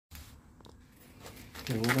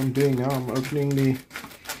And what I'm doing now, I'm opening the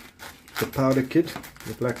powder kit,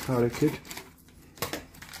 the black powder kit.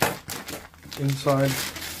 Inside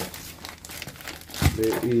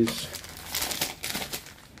there is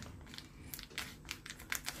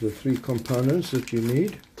the 3 components that you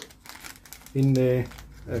need in their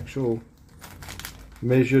actual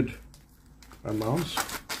measured amounts.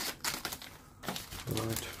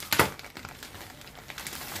 Right.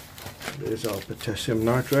 There's our potassium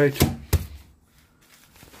nitrate.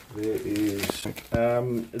 There is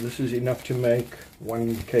this is enough to make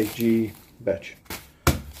 1 kg batch.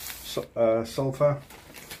 Sulfur.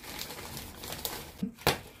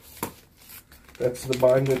 That's the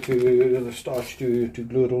binder to the starch to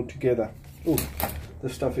glue it all together. Oh,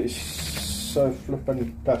 this stuff is so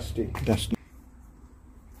flippin' dusty.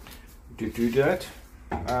 To do that,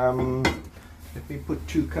 let me put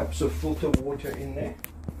 2 cups of filter water in there.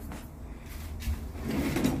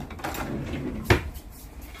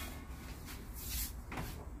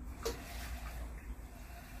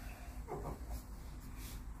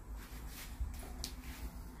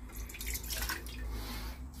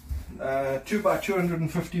 Two by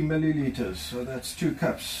 250 milliliters, so that's 2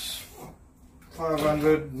 cups,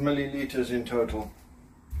 500 milliliters in total.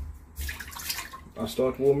 I'll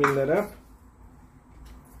start warming that up.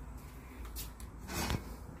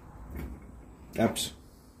 Apps,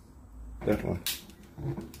 that one.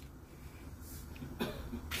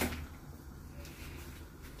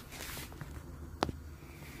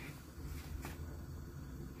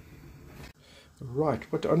 Right,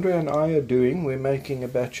 what Andre and I are doing, we're making a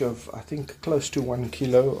batch of, I think, close to 1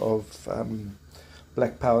 kilo of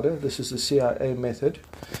black powder. This is the CIA method.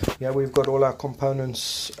 Yeah, we've got all our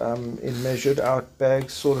components in measured out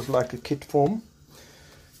bags, sort of like a kit form.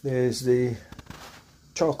 There's the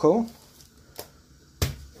charcoal,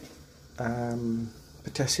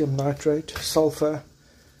 potassium nitrate, sulfur,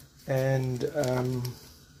 and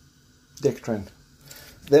dextran.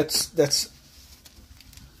 That's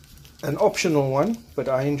an optional one, but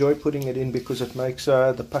I enjoy putting it in because it makes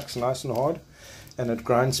the pucks nice and hard, and it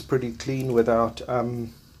grinds pretty clean without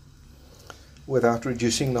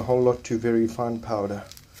reducing the whole lot to very fine powder.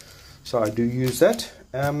 So I do use that.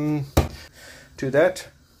 To that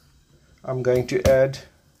I'm going to add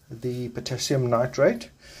the potassium nitrate,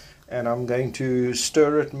 and I'm going to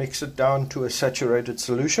stir it, mix it down to a saturated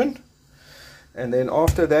solution, and then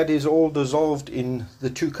after that is all dissolved in the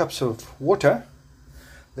 2 cups of water,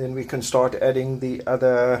 then we can start adding the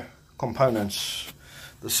other components,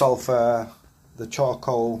 the sulfur, the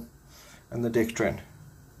charcoal, and the dextran.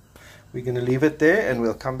 We're going to leave it there and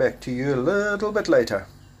we'll come back to you a little bit later.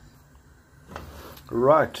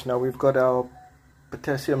 Right, now we've got our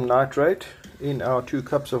potassium nitrate in our 2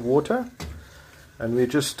 cups of water, and we're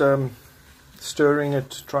just stirring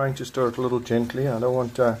it, trying to stir it a little gently. I don't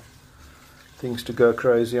want things to go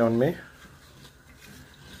crazy on me.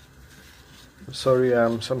 Sorry,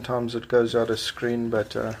 sometimes it goes out of screen,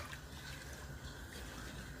 but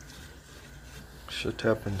shit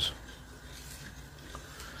happens.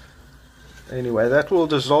 Anyway, that will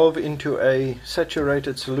dissolve into a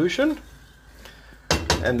saturated solution,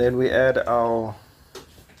 and then we add our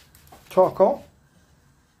charcoal,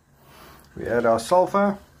 we add our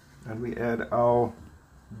sulfur, and we add our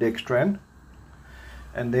dextran,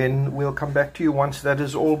 and then we'll come back to you once that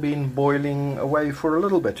has all been boiling away for a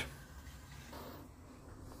little bit.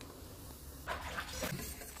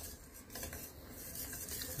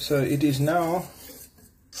 So it is now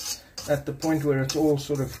at the point where it's all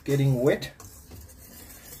sort of getting wet.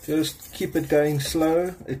 Just keep it going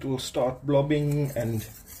slow. It will start blobbing and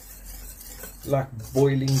like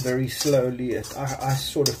boiling very slowly. I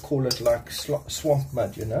sort of call it like swamp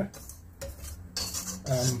mud, you know.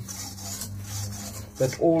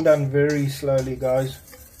 But all done very slowly, guys.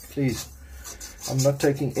 Please, I'm not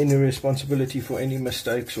taking any responsibility for any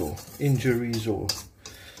mistakes or injuries, or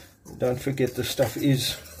don't forget the stuff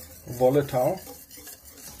is volatile.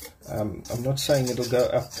 I'm not saying it'll go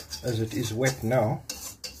up as it is wet now,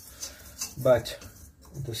 but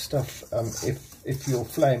the stuff, if your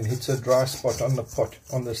flame hits a dry spot on the pot,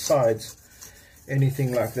 on the sides,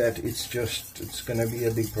 anything like that, it's going to be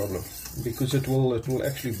a big problem, because it will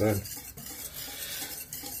actually burn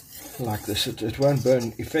like this. It won't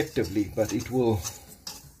burn effectively, but it will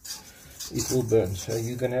burn. So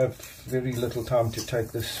you're going to have very little time to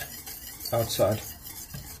take this outside.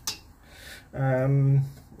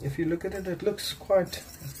 If you look at it, it looks quite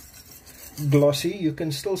glossy. You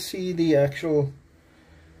can still see the actual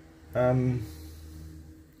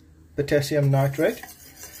potassium nitrate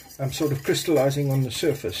sort of crystallizing on the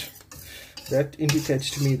surface, that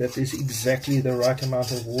indicates to me that there's exactly the right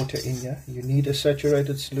amount of water in here. You need a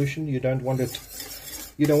saturated solution. You don't want it,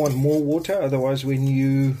 you don't want more water, otherwise when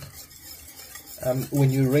you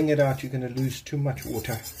wring it out, you're going to lose too much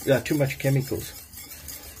water, too much chemicals.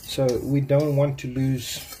 So we don't want to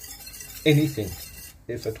lose anything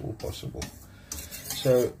if at all possible.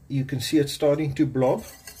 So you can see it's starting to blob.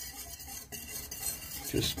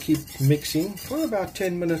 Just keep mixing for about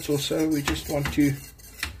 10 minutes or so. We just want to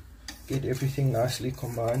get everything nicely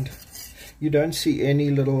combined. You don't see any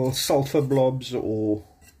little sulfur blobs or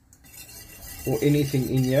anything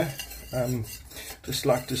in here. Just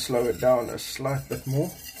like to slow it down a slight bit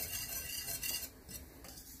more.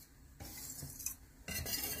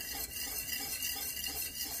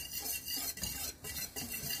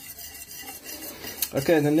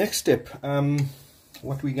 Okay, the next step,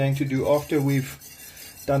 what we're going to do after we've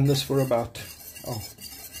done this for about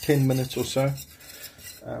 10 minutes or so,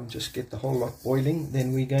 just get the whole lot boiling,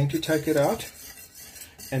 then we're going to take it out,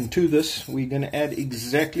 and to this we're going to add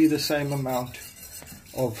exactly the same amount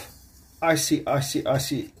of icy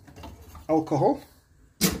alcohol.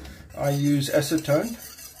 I use acetone,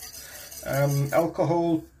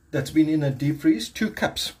 alcohol that's been in a deep freeze, 2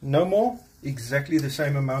 cups, no more, exactly the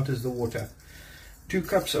same amount as the water. 2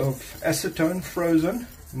 cups of acetone frozen,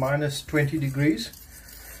 minus 20 degrees,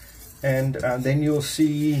 and then you'll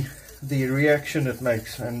see the reaction it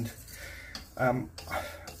makes. And I'm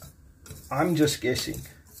just guessing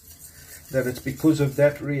that it's because of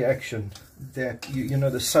that reaction that you know,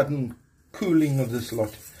 the sudden cooling of this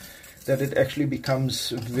lot, that it actually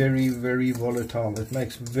becomes very, very volatile. It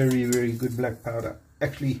makes very, very good black powder,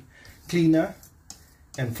 actually cleaner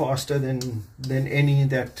and faster than any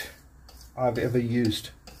that I've ever used.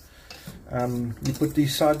 You put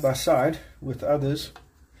these side by side with others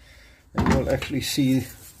and you'll actually see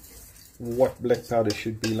what black powder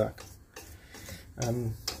should be like.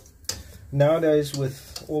 Nowadays,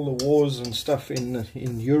 with all the wars and stuff in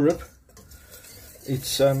Europe,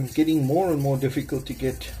 it's getting more and more difficult to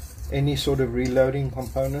get any sort of reloading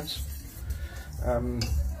components.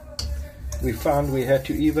 We found we had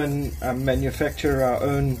to even manufacture our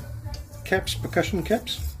own caps, percussion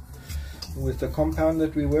caps, with the compound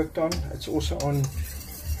that we worked on. It's also on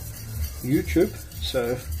YouTube,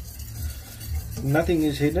 so nothing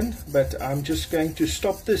is hidden. But I'm just going to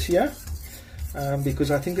stop this here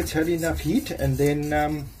because I think it's had enough heat, and then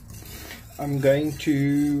I'm going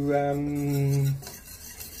to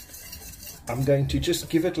just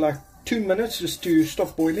give it like 2 minutes just to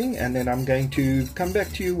stop boiling, and then I'm going to come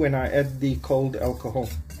back to you when I add the cold alcohol.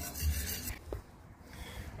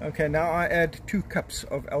 Okay, now I add 2 cups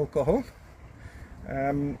of alcohol,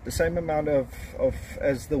 the same amount of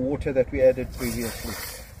as the water that we added previously.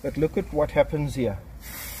 But look at what happens here.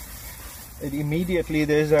 It immediately,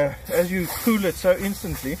 as you cool it so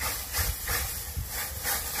instantly,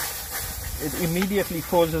 it immediately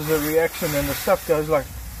causes a reaction, and the stuff goes like,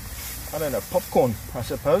 I don't know, popcorn, I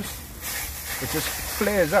suppose. It just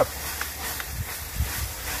flares up.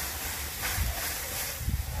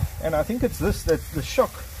 And I think it's this, that the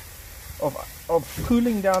shock of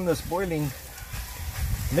cooling down this boiling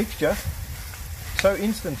mixture so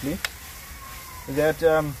instantly, that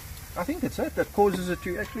I think it's that causes it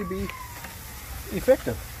to actually be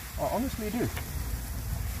effective. I honestly do.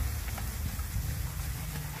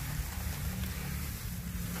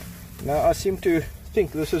 Now I seem to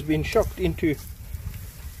think this has been shocked into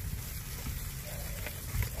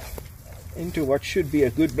what should be a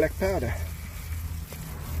good black powder.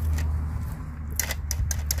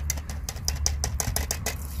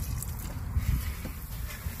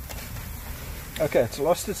 Okay, it's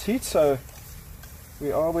lost its heat, so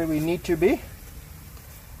we are where we need to be.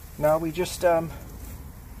 Now we just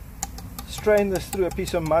strain this through a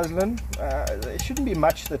piece of muslin. There shouldn't be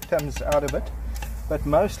much that comes out of it, but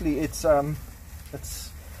mostly it's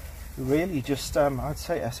really just I'd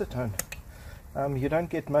say acetone. You don't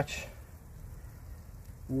get much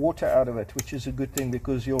water out of it, which is a good thing,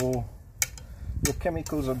 because your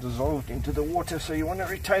chemicals are dissolved into the water, so you want to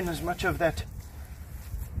retain as much of that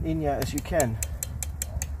in here as you can.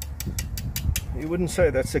 You wouldn't say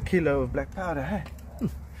that's a kilo of black powder, hey?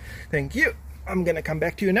 Thank you. I'm gonna come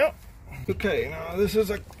back to you now. Okay, now this is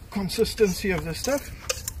a consistency of the stuff.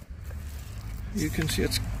 You can see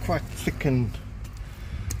it's quite thick and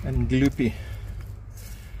gloopy.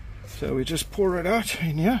 So we just pour it out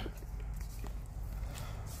in here.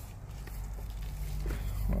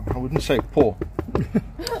 Well, I wouldn't say pour. I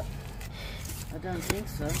don't think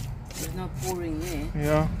so. There's no pouring there.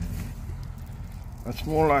 Yeah. It's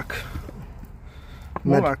more like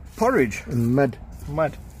mud. porridge. And mud.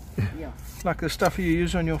 Mud. Yeah. Like the stuff you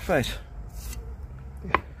use on your face.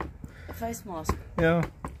 face mask. Yeah.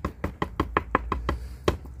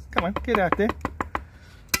 Come on, get out there.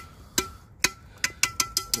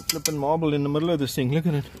 The flipping marble in the middle of this thing. Look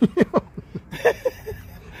at it.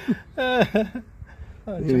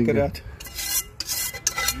 Check it out.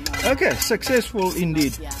 Okay, successful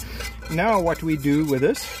indeed. Yeah. Now what we do with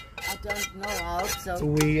this, I don't know how, so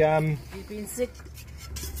we you've been sick.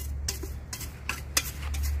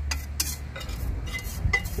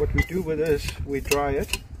 what we do with this, we dry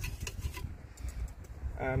it.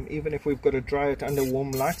 Even if we've got to dry it under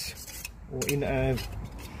warm lights or in a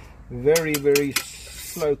very, very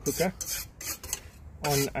slow cooker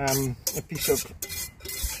on a piece of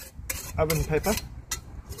oven paper.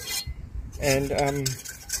 And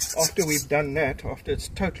after we've done that, after it's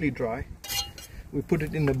totally dry, we put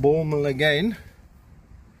it in the ball mill again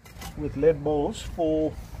with lead balls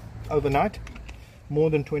for overnight, more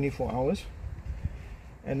than 24 hours.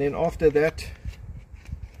 And then after that,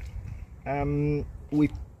 we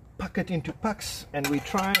pack it into pucks, and we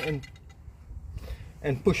try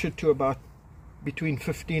and push it to about between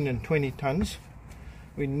 15 and 20 tons.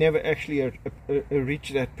 We never actually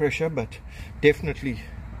reach that pressure, but definitely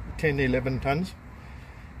 10-11 tons.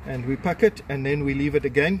 And we pack it, and then we leave it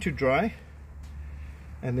again to dry,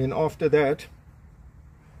 and then after that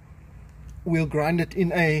we'll grind it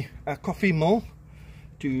in a coffee mill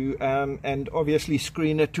to and obviously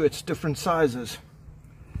screen it to its different sizes.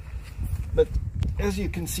 But as you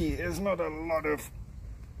can see, there's not a lot of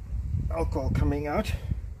alcohol coming out,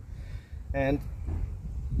 and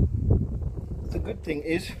the good thing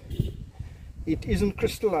is it isn't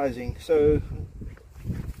crystallizing, so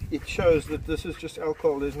it shows that this is just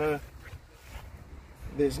alcohol. There's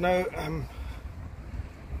no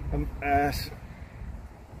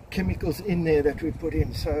chemicals in there that we put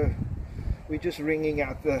in, so we're just wringing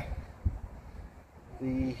out the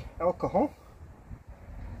alcohol.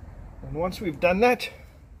 And once we've done that,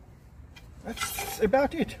 that's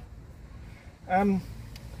about it.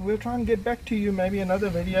 We'll try and get back to you, maybe another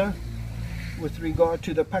video with regard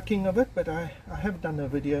to the packing of it, but I have done a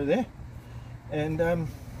video there, and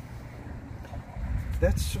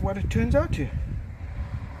that's what it turns out to.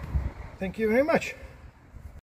 Thank you very much.